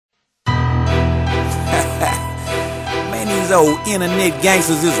these old internet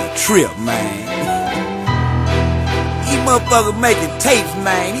gangsters is a trip, man. These motherfuckers making tapes,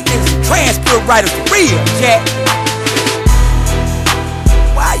 man. These niggas transcript writers for real, Jack.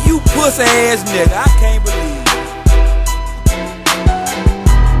 Why you pussy ass nigga? I can't believe it.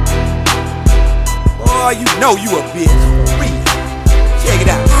 Boy, you know you a bitch for real. Check it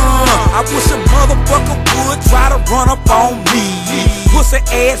out. I wish a motherfucker would try to run up on me. Pussy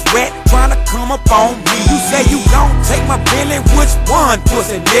ass rat trying to come up on me. You say you gon' take my Bentley, which one,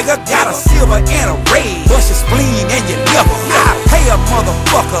 pussy nigga? Got a silver and a red, bust your spleen and your liver. I pay a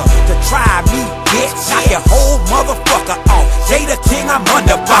motherfucker to try me, bitch. Knock your whole motherfucker off. Jada King, I'm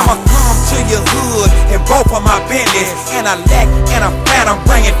under. I'ma come to your hood in both of my Bentleys, and a Lack and a Phantom,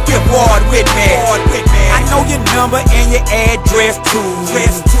 bringing Fifth Ward with me. I know your number and your address too.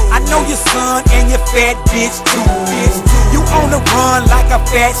 I know your son and your fat bitch too. You on the run like a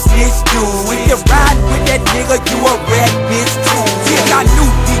fat snitch do. If you're riding with that nigga, you a rat bitch too. Yeah, I knew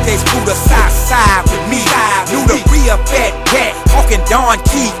DJ Scooter side with me. Knew the real fat cat, talking Don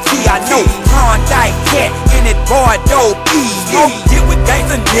Key. I know Klondike cat and that boy Dope E. Smoke get with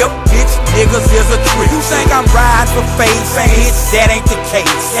gangsta nip, bitch niggas is a trick. You think I'm riding for face, bitch, that ain't the case.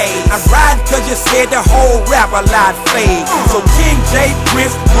 I'm riding cause you said the whole rap a lot fake. So King J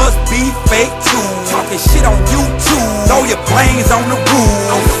Prince must be fake too. Talking shit on YouTube, throw your brains on the roof.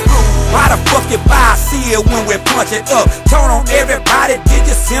 Why the fuck you buy a seal when we punch it up? Turn on everybody, did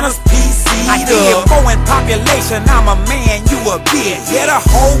you send us PC? I did more in population, I'm a man, you a bitch. Let a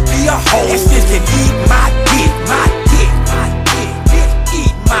hoe be a hoe. That bitch can eat my dick, my dick, my dick. Bitch,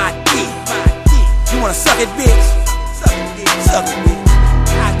 eat my dick, my dick. You wanna suck it, bitch? Suck it, bitch, suck it, bitch.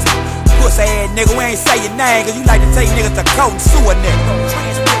 Pussy ass nigga, we ain't say your name, cause you like to take niggas to court and sue a nigga.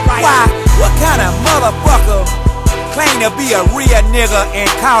 Why? What kind of motherfucker claim to be a real nigga and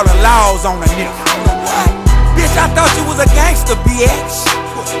call the laws on a nigga? What? Bitch, I thought you was a gangster, bitch.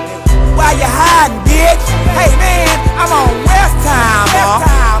 Why you hiding, bitch? Hey man, I'm on West Time,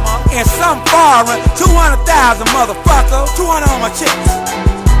 in some foreign, 200,000 motherfucker. 200 on my chicks,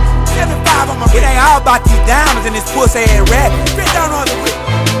 75 on my bitch. It ain't all about these diamonds in this pussy ass rap. Bitch, down on the whip.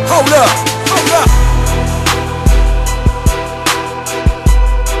 Hold up, hold up.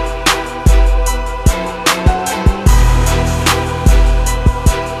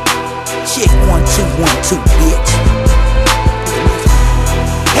 Check 1 2 1 2, bitch.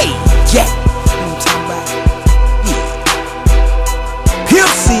 Hey, Jack. You know what I'm talking about? Yeah. Pimp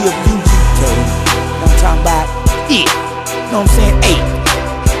C of UGK. You know what I'm talking about? Yeah. You know what I'm saying? Hey.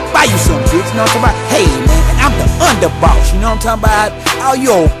 Buy you some, bitch. You know what I'm talking about? Hey, man. I'm the underboss. You know what I'm talking about? All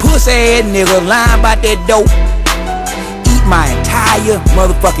you old pussy ass nigga lying about that dope. Eat my entire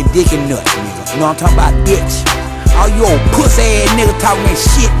motherfucking dick and nuts, nigga. You know what I'm talking about, bitch? All you old pussy ass nigga talking that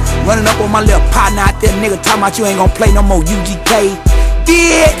shit, running up on my little partner out there, nigga talking about you ain't gonna play no more UGK.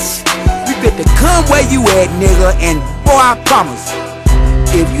 Bitch, you better come where you at, nigga, and boy, I promise,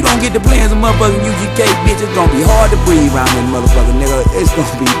 if you don't get the plans of motherfucking UGK, bitch, it's gonna be hard to breathe around this motherfucker, nigga. It's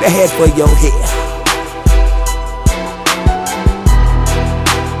gonna be bad for your head.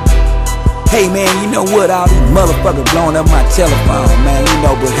 Hey man, you know what? All these motherfuckers blowing up my telephone, man. You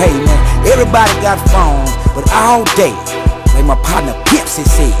know, but hey man, everybody got phones, but all day, like my partner Pimp C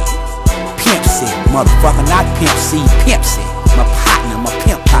said, Pimp C, motherfucker, not Pimp C, Pimp C, my partner, my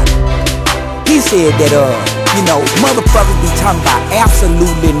pimp partner. He said that you know, motherfuckers be talking about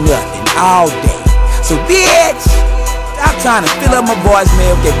absolutely nothing all day. So bitch, stop trying to fill up my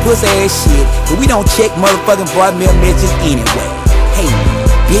voicemail with that pussy ass shit, but we don't check motherfucking voicemail messages anyway. Hey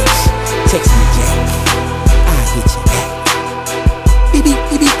bitch, text me, Jack. I'll hit you back. Beep, beep,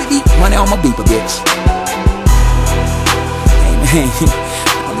 beep, beep, beep. Money on my beeper, bitch. Hey, man.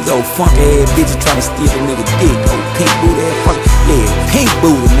 All these old funky ass bitches trying to steal a nigga dick. Old pink booty ass fuck. Yeah, pink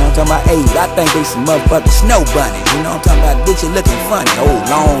booty. You know what I'm talking about? Hey, I think they some motherfucking snow bunnies. You know what I'm talking about? Bitch, you looking funny. Old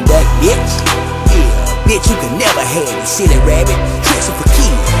long back bitch. Yeah, bitch, you can never have the silly rabbit. Tricks are for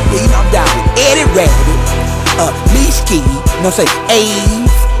kids. Yeah, you know I'm down with Eddie Rabbit. Lee Ski. You know what I'm saying? Ave.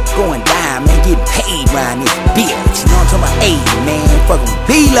 Going down, man, getting paid round this bitch. You know what I'm talking about? Hey, man, fucking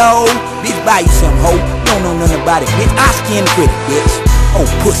B-Lo. Bitch, buy you some hoe. You don't know nothing about it, bitch. I skin pretty, bitch. Oh,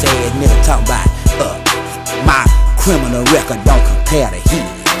 pussy ass nigga talking about, my criminal record don't compare to his.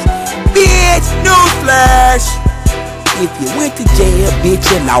 Bitch, newsflash. If you went to jail, bitch,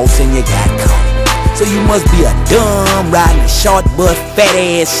 you lost and you got caught. So you must be a dumb, riding a short bus, fat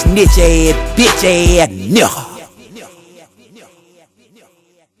ass, snitch ass, bitch ass nigga.